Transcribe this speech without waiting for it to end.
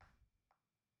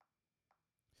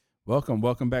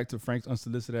Welcome back to Frank's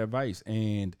Unsolicited Advice.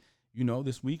 And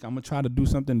this week I'm gonna try to do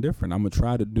something different. I'm gonna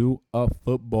try to do a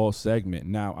football segment.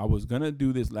 Now, I was gonna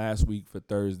do this last week for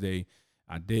Thursday.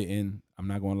 I didn't. I'm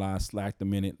not gonna lie, I slacked a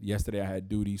minute. Yesterday I had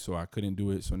duty, so I couldn't do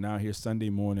it. So now here's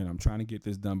Sunday morning. I'm trying to get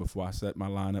this done before I set my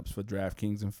lineups for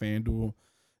DraftKings and FanDuel,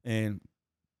 and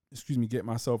get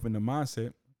myself in the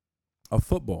mindset of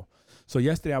football. So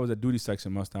yesterday I was at duty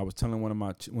section muster. I was telling one of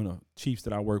the chiefs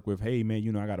that I work with, hey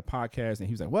man, I got a podcast, and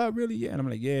he was like, well, really? Yeah. And I'm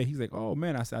like, yeah. He's like, oh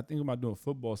man. I said, I think about doing a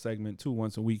football segment too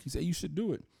once a week. He said, you should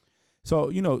do it. So,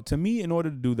 to me, in order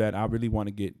to do that, I really want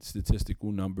to get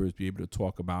statistical numbers, be able to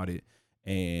talk about it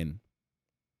and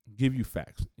give you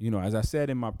facts. As I said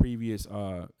in my previous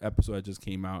episode that just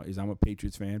came out, is I'm a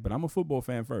Patriots fan, but I'm a football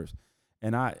fan first.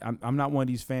 And I'm not one of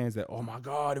these fans that, oh my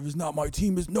God, if it's not my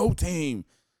team, it's no team.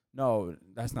 No,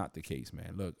 that's not the case,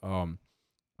 man. Look,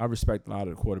 I respect a lot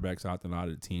of the quarterbacks out there, a lot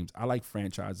of the teams. I like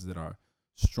franchises that are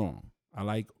strong. I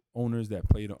like owners that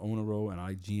play the owner role, and I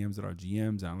like GMs that are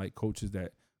GMs, and I like coaches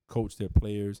that coach their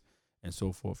players, and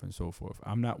so forth and so forth.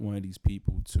 I'm not one of these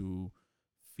people to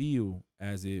feel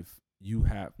as if you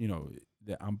have,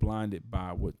 that I'm blinded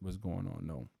by what's going on.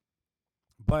 No.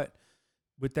 But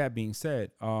with that being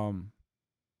said,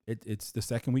 it's the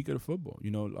second week of the football.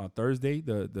 On Thursday,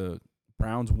 the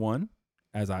Browns won,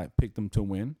 as I picked them to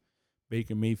win.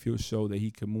 Baker Mayfield showed that he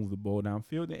could move the ball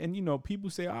downfield. And, people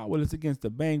say, oh, well, it's against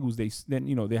the Bengals.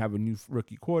 They have a new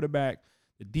rookie quarterback.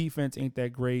 The defense ain't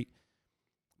that great.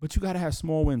 But you got to have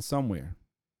small wins somewhere.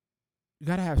 You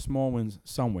got to have small wins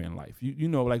somewhere in life.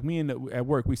 Like me at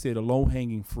work, we say the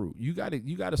low-hanging fruit. You got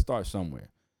to start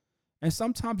somewhere. And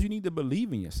sometimes you need to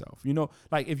believe in yourself.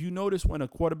 Like if you notice when a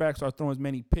quarterback starts throwing as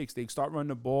many picks, they start running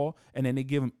the ball and then they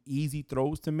give them easy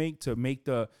throws to make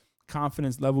the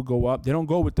confidence level go up. They don't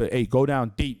go with hey, go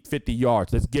down deep 50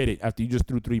 yards. Let's get it after you just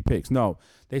threw 3 picks. No,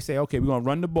 they say, okay, we're going to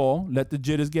run the ball, let the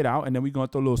jitters get out, and then we're going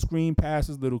to throw little screen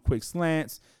passes, little quick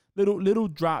slants, little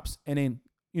drops, and then,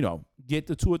 get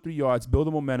the 2 or 3 yards, build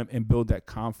the momentum, and build that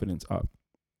confidence up.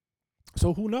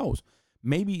 So who knows?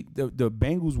 Maybe the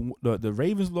Bengals, the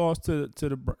Ravens lost to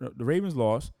the Ravens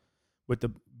lost, with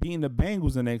being the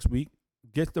Bengals the next week,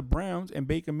 gets the Browns and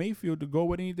Baker Mayfield to go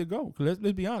where they need to go. Because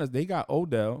let's be honest, they got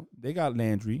Odell, they got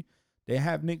Landry, they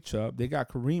have Nick Chubb, they got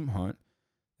Kareem Hunt.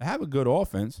 They have a good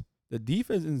offense. The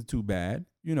defense isn't too bad.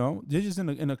 They're just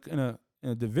in a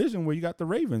division where you got the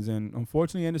Ravens and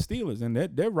unfortunately and the Steelers, and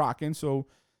they're rocking. So,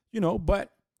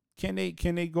 but can they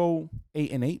go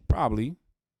 8-8? Probably.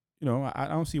 I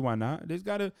don't see why not.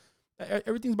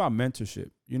 Everything's about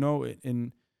mentorship,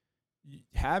 and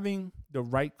having the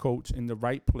right coach in the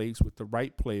right place with the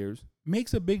right players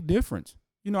makes a big difference.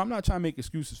 I'm not trying to make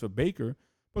excuses for Baker,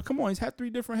 but come on, he's had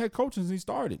 3 different head coaches and he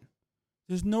started.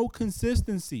 There's no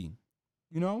consistency,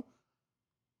 I'm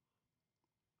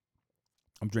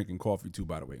drinking coffee too,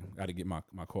 by the way. Got to get my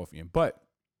coffee in. But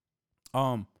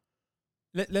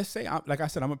let's say, like I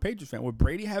said, I'm a Patriots fan. Would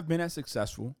Brady have been as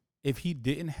successful if he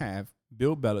didn't have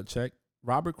Bill Belichick,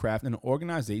 Robert Kraft, and an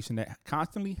organization that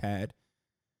constantly had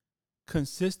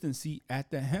consistency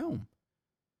at the helm?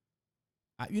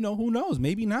 Who knows?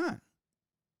 Maybe not.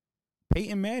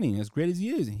 Peyton Manning, as great as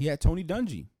he is, he had Tony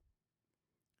Dungy.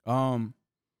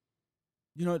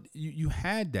 You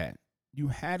had that. You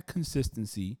had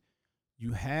consistency.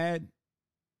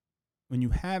 When you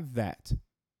have that,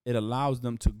 it allows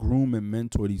them to groom and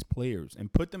mentor these players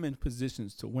and put them in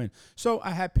positions to win. So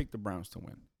I had picked the Browns to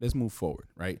win. Let's move forward,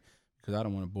 right? Because I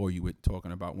don't want to bore you with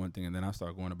talking about one thing and then I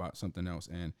start going about something else,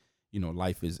 and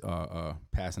life is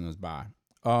passing us by.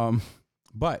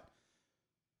 But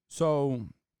so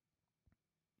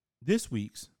this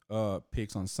week's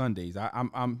picks on Sundays,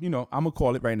 I'm gonna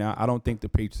call it right now. I don't think the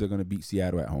Patriots are gonna beat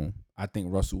Seattle at home. I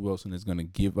think Russell Wilson is gonna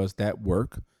give us that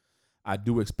work. I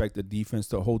do expect the defense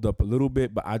to hold up a little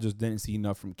bit, but I just didn't see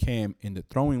enough from Cam in the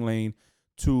throwing lane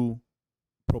to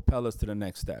propel us to the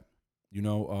next step.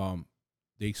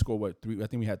 They scored 3? I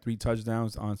think we had 3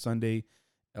 touchdowns on Sunday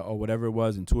or whatever it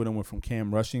was, and 2 of them were from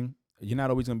Cam rushing. You're not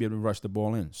always going to be able to rush the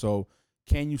ball in. So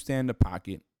can you stand in the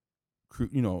pocket,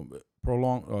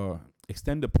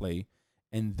 extend the play,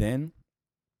 and then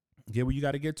get where you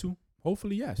got to get to?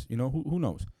 Hopefully, yes. Who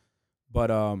knows?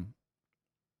 But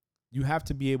you have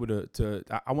to be able to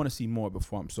I want to see more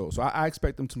before I'm sold. So I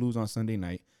expect them to lose on Sunday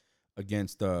night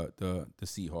against the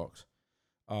Seahawks.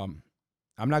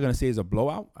 I'm not going to say it's a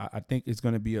blowout. I think it's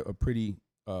going to be a pretty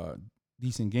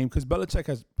decent game because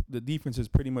Belichick the defense has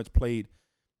pretty much played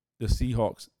the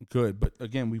Seahawks good. But,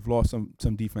 again, we've lost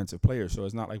some defensive players, so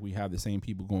it's not like we have the same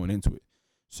people going into it.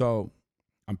 So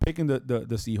I'm picking the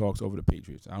Seahawks over the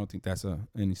Patriots. I don't think that's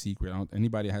any secret.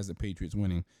 Anybody that has the Patriots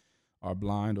winning are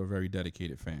blind or very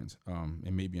dedicated fans.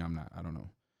 And maybe I'm not. I don't know.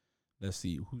 Let's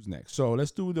see who's next. So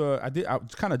let's do I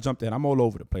kind of jumped in. I'm all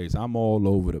over the place.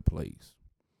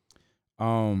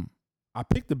 I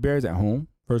picked the Bears at home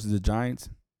versus the Giants.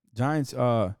 Giants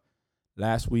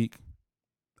last week,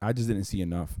 I just didn't see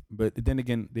enough. But then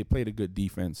again, they played a good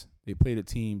defense. They played a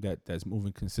team that's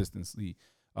moving consistently.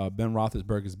 Ben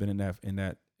Roethlisberger has been in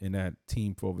that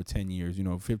team for over 10 years.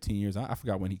 15 years. I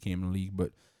forgot when he came in the league,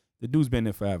 but the dude's been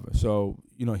there forever. So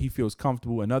he feels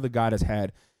comfortable. Another guy that's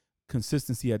had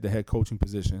consistency at the head coaching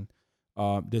position.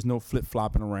 There's no flip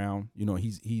flopping around.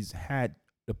 He's had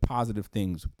the positive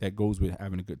things that goes with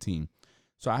having a good team.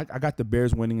 So I got the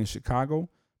Bears winning in Chicago,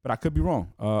 but I could be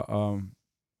wrong.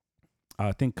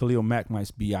 I think Khalil Mack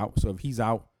might be out. So if he's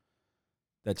out,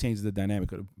 that changes the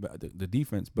dynamic of the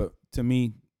defense. But to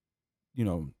me,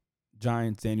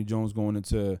 Giants, Daniel Jones going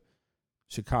into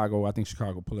Chicago, I think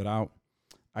Chicago pull it out.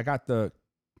 I got the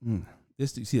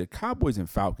Cowboys and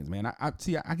Falcons, man.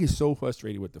 I get so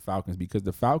frustrated with the Falcons because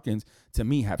the Falcons, to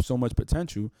me, have so much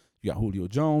potential. You got Julio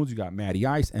Jones, you got Matty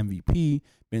Ice, MVP,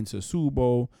 Ben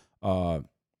Subo.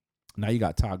 Now you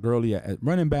got Todd Gurley at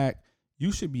running back.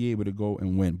 You should be able to go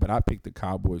and win. But I picked the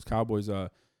Cowboys. Cowboys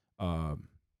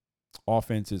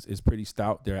offense is pretty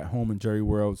stout. They're at home in Jerry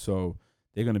World, so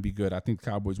they're going to be good. I think the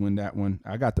Cowboys win that one.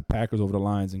 I got the Packers over the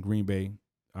Lions in Green Bay.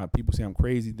 People say I'm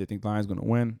crazy. They think the Lions going to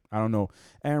win. I don't know.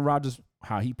 Aaron Rodgers,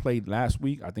 how he played last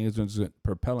week, I think it's going to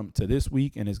propel him to this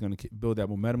week, and it's going to build that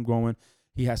momentum going.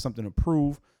 He has something to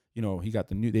prove. He got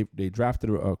they drafted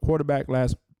a quarterback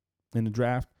last in the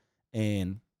draft,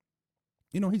 and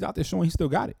he's out there showing he still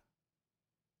got it.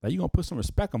 Like, you're going to put some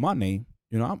respect on my name.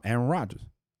 I'm Aaron Rodgers,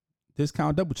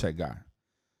 discount double check guy.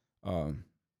 Let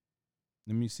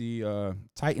me see.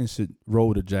 Titans should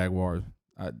roll the Jaguars.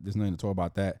 There's nothing to talk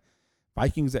about that.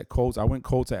 Vikings at Colts. I went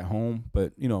Colts at home,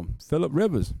 but, Phillip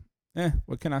Rivers,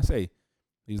 what can I say?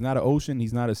 He's not an ocean.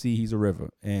 He's not a sea. He's a river.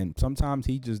 And sometimes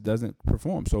he just doesn't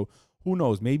perform. So who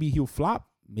knows? Maybe he'll flop.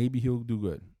 Maybe he'll do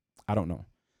good. I don't know.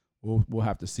 We'll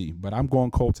have to see. But I'm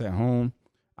going Colts at home.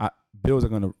 Bills are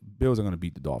gonna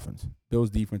beat the Dolphins. Bills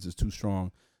defense is too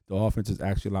strong. The offense is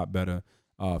actually a lot better.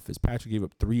 Fitzpatrick gave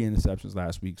up 3 interceptions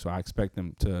last week, so I expect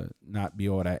them to not be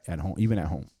all that at home, even at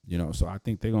home. So I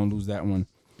think they're gonna lose that one.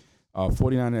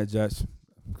 49ers at Jets.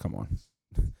 Come on.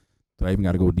 Do I even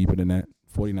got to go deeper than that?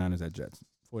 49ers at Jets.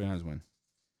 49ers win.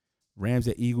 Rams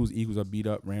at Eagles. Eagles are beat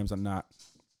up. Rams are not.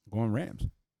 Going Rams.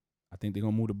 I think they're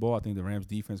going to move the ball. I think the Rams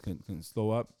defense can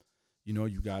slow up.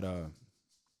 You got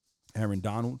Aaron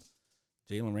Donald,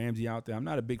 Jalen Ramsey out there. I'm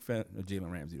not a big fan of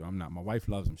Jalen Ramsey, though. I'm not. My wife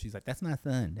loves him. She's like, that's my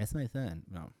son. That's my son.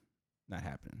 No, not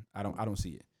happening. I don't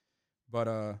see it.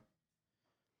 But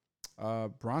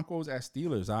Broncos at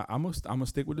Steelers. I'm gonna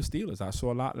stick with the Steelers. I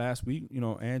saw a lot last week.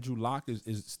 Andrew Luck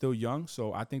is still young,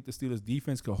 so I think the Steelers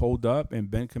defense could hold up,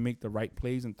 and Ben can make the right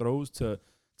plays and throws to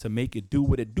make it do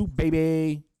what it do,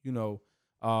 baby. I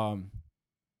don't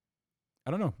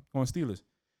know. Going Steelers.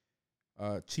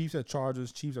 Chiefs at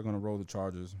Chargers. Chiefs are gonna roll the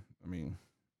Chargers. I mean,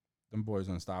 them boys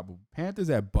are unstoppable.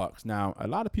 Panthers at Bucks. Now, a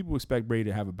lot of people expect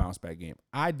Brady to have a bounce back game.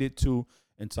 I did too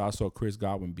until I saw Chris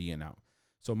Godwin being out.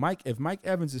 So if Mike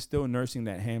Evans is still nursing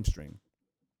that hamstring,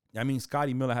 I mean,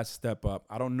 Scotty Miller has to step up.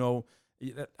 I don't know.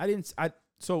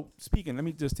 So speaking, let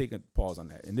me just take a pause on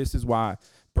that. And this is why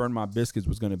Burn My Biscuits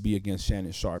was going to be against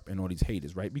Shannon Sharp and all these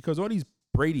haters, right? Because all these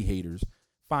Brady haters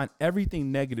find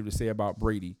everything negative to say about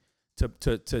Brady to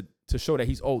show that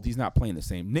he's old. He's not playing the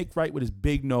same. Nick Wright with his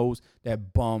big nose,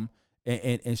 that bum.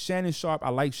 And Shannon Sharp, I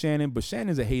like Shannon, but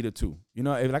Shannon's a hater too.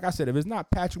 Like I said, if it's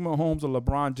not Patrick Mahomes or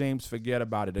LeBron James, forget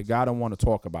about it. The guy don't want to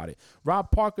talk about it.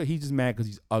 Rob Parker, he's just mad because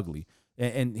he's ugly,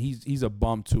 and he's a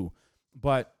bum too.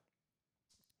 But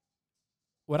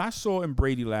what I saw in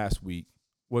Brady last week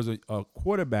was a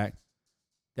quarterback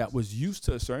that was used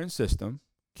to a certain system,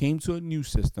 came to a new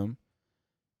system,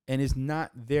 and is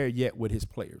not there yet with his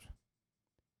players.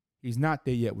 He's not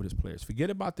there yet with his players. Forget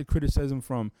about the criticism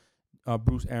from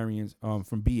Bruce Arians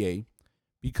from BA,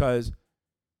 because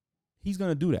he's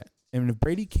going to do that. And if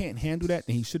Brady can't handle that,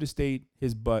 then he should have stayed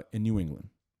his butt in New England,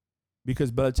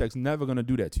 because Belichick's never going to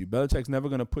do that to you. Belichick's never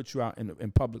going to put you out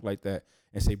in public like that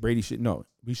and say Brady should know.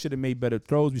 We should have made better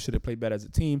throws. We should have played better as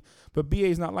a team. But BA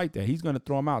is not like that. He's going to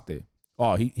throw him out there.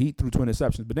 Oh, he threw 2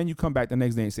 interceptions. But then you come back the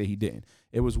next day and say he didn't.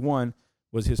 It was one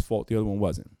was his fault. The other one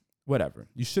wasn't. Whatever.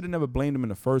 You should have never blamed him in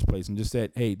the first place and just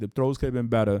said, hey, the throws could have been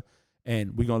better,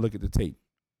 and we're going to look at the tape.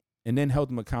 And then held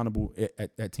him accountable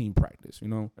at team practice,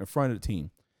 in front of the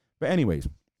team. But anyways,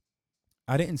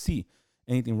 I didn't see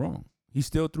anything wrong. He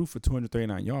still threw for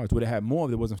 239 yards. Would have had more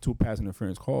if there wasn't 2 pass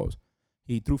interference calls.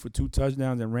 He threw for 2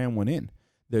 touchdowns and ran 1 in.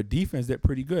 their defense, they're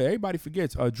pretty good. Everybody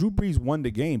forgets Drew Brees won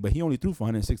the game, but he only threw for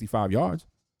 165 yards.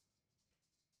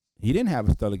 He didn't have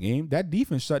a stellar game. That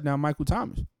defense shut down Michael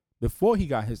Thomas before he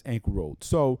got his ankle rolled.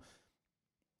 So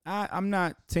I'm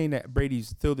not saying that Brady's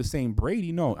still the same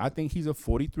Brady. No, I think he's a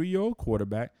 43-year-old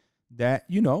quarterback that,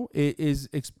 is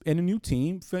in a new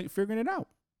team figuring it out.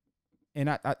 And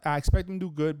I expect him to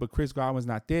do good, but Chris Godwin's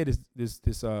not there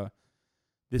this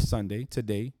Sunday,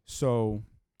 today. So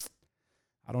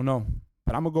I don't know.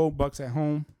 But I'm going to go Bucks at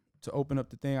home to open up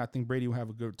the thing. I think Brady will have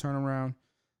a good turnaround.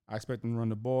 I expect him to run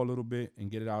the ball a little bit and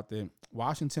get it out there.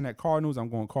 Washington at Cardinals. I'm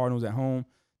going Cardinals at home.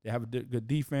 They have a good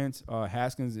defense.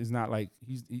 Haskins is not like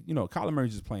Kyler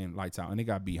Murray's just playing lights out, and they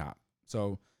got B-Hop.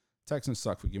 So Texans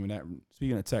suck for giving that.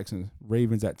 Speaking of Texans,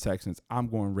 Ravens at Texans. I'm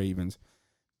going Ravens.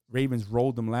 Ravens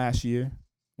rolled them last year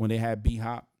when they had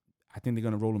B-Hop. I think they're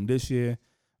going to roll them this year.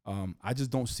 I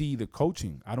just don't see the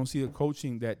coaching. I don't see the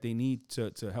coaching that they need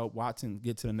to help Watson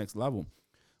get to the next level.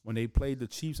 When they played the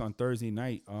Chiefs on Thursday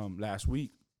night last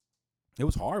week, it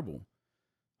was horrible.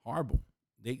 Horrible.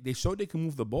 They showed they can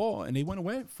move the ball, and they went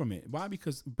away from it. Why?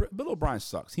 Because Bill O'Brien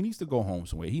sucks. He needs to go home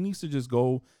somewhere. He needs to just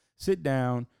go sit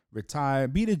down, retire,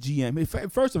 be the GM.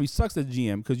 First of all, he sucks as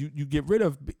GM because you get rid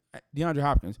of DeAndre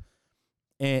Hopkins,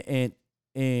 and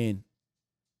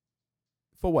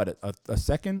for what, a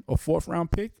second or fourth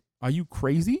round pick? Are you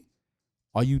crazy?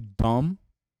 Are you dumb?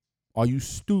 Are you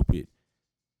stupid?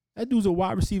 That dude's a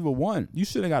wide receiver 1. You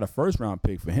should have got a first round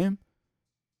pick for him.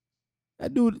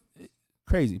 That dude,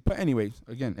 crazy. But anyways,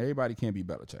 again, everybody can't be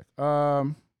Belichick.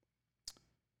 And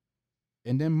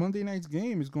then Monday night's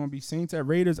game is going to be Saints at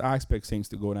Raiders. I expect Saints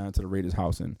to go down to the Raiders'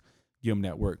 house and give them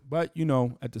that work. But,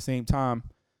 at the same time,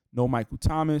 no Michael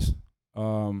Thomas.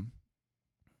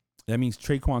 That means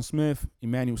Traquan Smith,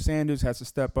 Emmanuel Sanders has to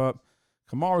step up.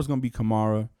 Kamara's going to be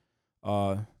Kamara.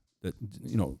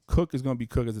 Cook is going to be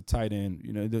Cook as a tight end.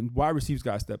 The wide receivers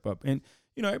got to step up. And,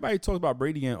 everybody talks about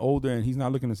Brady getting older and he's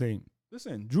not looking the same.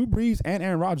 Listen, Drew Brees and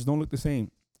Aaron Rodgers don't look the same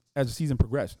as the season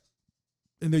progressed.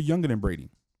 And they're younger than Brady.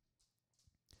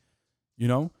 I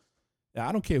don't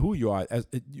care who you are. If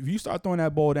you start throwing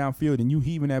that ball downfield and you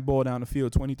heaving that ball down the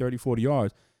field 20, 30, 40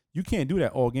 yards, you can't do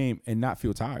that all game and not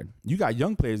feel tired. You got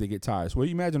young players that get tired. So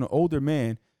you imagine an older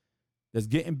man that's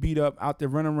getting beat up out there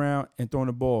running around and throwing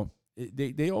the ball.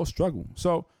 They all struggle.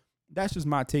 So that's just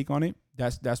my take on it.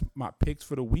 That's my picks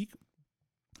for the week.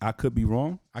 I could be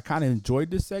wrong. I kind of enjoyed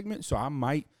this segment, so I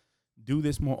might do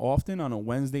this more often on a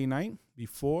Wednesday night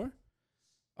before.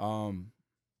 Or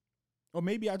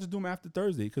maybe I just do them after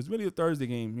Thursday, because really the Thursday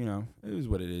game, it is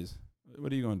what it is.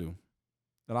 What are you going to do?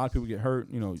 A lot of people get hurt,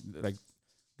 like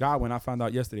Godwin, I found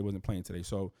out yesterday wasn't playing today.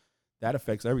 So that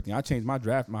affects everything. I changed my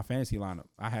fantasy lineup.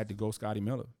 I had to go Scotty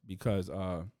Miller because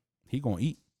he going to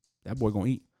eat. That boy going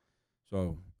to eat.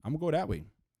 So I'm going to go that way.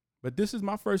 But this is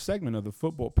my first segment of the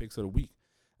football picks of the week.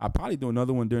 I'll probably do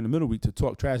another one during the middle week to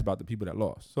talk trash about the people that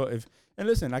lost. So and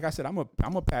listen, like I said, I'm a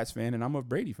Pats fan and I'm a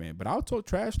Brady fan, but I'll talk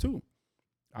trash too.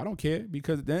 I don't care,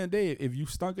 because at the end of the day, if you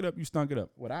stunk it up, you stunk it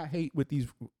up. What I hate with these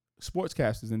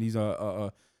sportscasters and these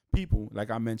people,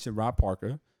 like I mentioned, Rob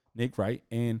Parker, Nick Wright,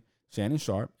 and Shannon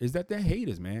Sharp, is that they're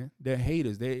haters, man. They're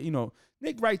haters.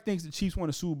 Nick Wright thinks the Chiefs won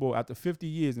a Super Bowl after 50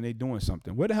 years and they doing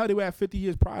something. Where the hell they were at 50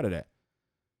 years prior to that?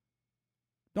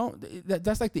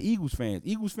 That's like the Eagles fans.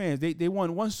 Eagles fans, they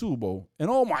won one Super Bowl, and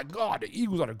oh my God, the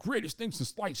Eagles are the greatest thing since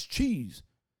sliced cheese.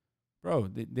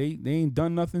 Bro, they ain't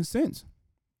done nothing since.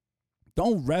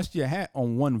 Don't rest your hat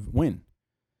on one win.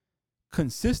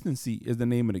 Consistency is the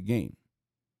name of the game.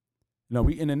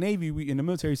 We in the Navy, we in the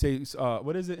military say,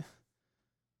 what is it?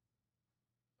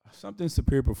 Something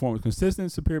superior performance,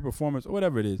 consistent superior performance, or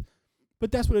whatever it is.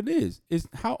 But that's what it is. Is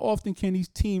how often can these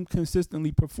teams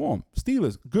consistently perform?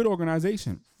 Steelers, good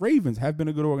organization. Ravens have been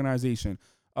a good organization.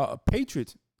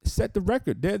 Patriots set the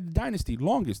record. They're the dynasty,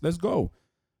 longest. Let's go.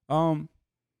 What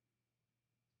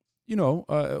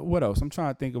else? I'm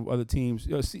trying to think of other teams.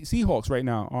 Seahawks right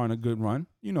now are on a good run.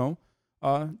 The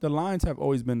Lions have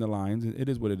always been the Lions. It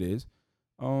is what it is.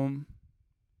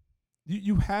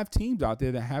 You have teams out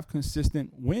there that have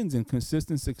consistent wins and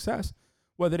consistent success.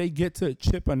 Whether they get to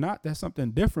chip or not, that's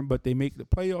something different, but they make the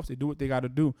playoffs. They do what they got to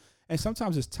do. And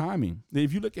sometimes it's timing.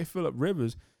 If you look at Phillip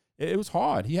Rivers, it was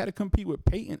hard. He had to compete with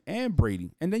Peyton and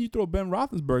Brady. And then you throw Ben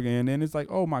Roethlisberger in, and it's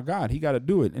like, oh, my God, he got to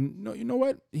do it. And you know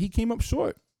what? He came up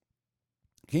short.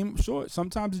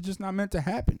 Sometimes it's just not meant to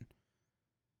happen.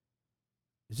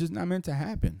 It's just not meant to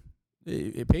happen.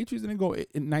 Patriots didn't go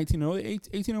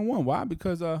 19-0, 18-1. Why?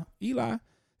 Because Eli,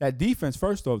 that defense,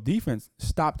 first off,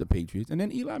 stopped the Patriots. And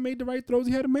then Eli made the right throws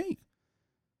he had to make.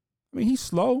 I mean, he's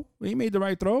slow, but he made the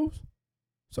right throws.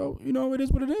 So, it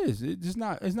is what it is. It's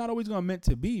not always going to meant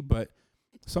to be, but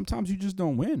sometimes you just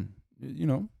don't win. You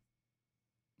know,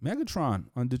 Megatron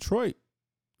on Detroit,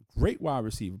 great wide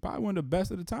receiver, probably one of the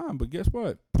best at the time. But guess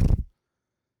what?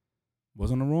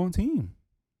 Was on the wrong team.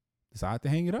 Decided to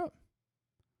hang it up.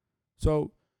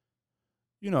 So,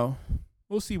 you know,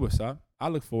 we'll see what's up. I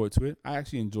look forward to it. I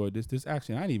actually enjoyed this. I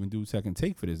didn't even do second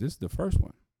take for this. This is the first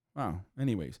one. Wow.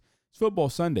 Anyways, it's Football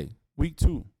Sunday, week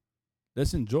 2.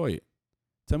 Let's enjoy it.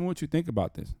 Tell me what you think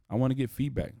about this. I want to get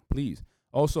feedback, please.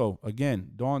 Also,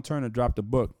 again, Dawn Turner dropped a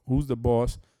book, Who's the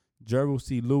Boss? Gerald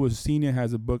C. Lewis Sr.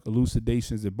 has a book,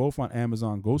 Elucidations. They're both on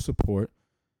Amazon. Go support.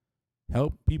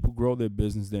 Help people grow their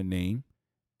business, their name,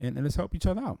 and let's help each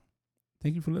other out.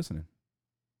 Thank you for listening.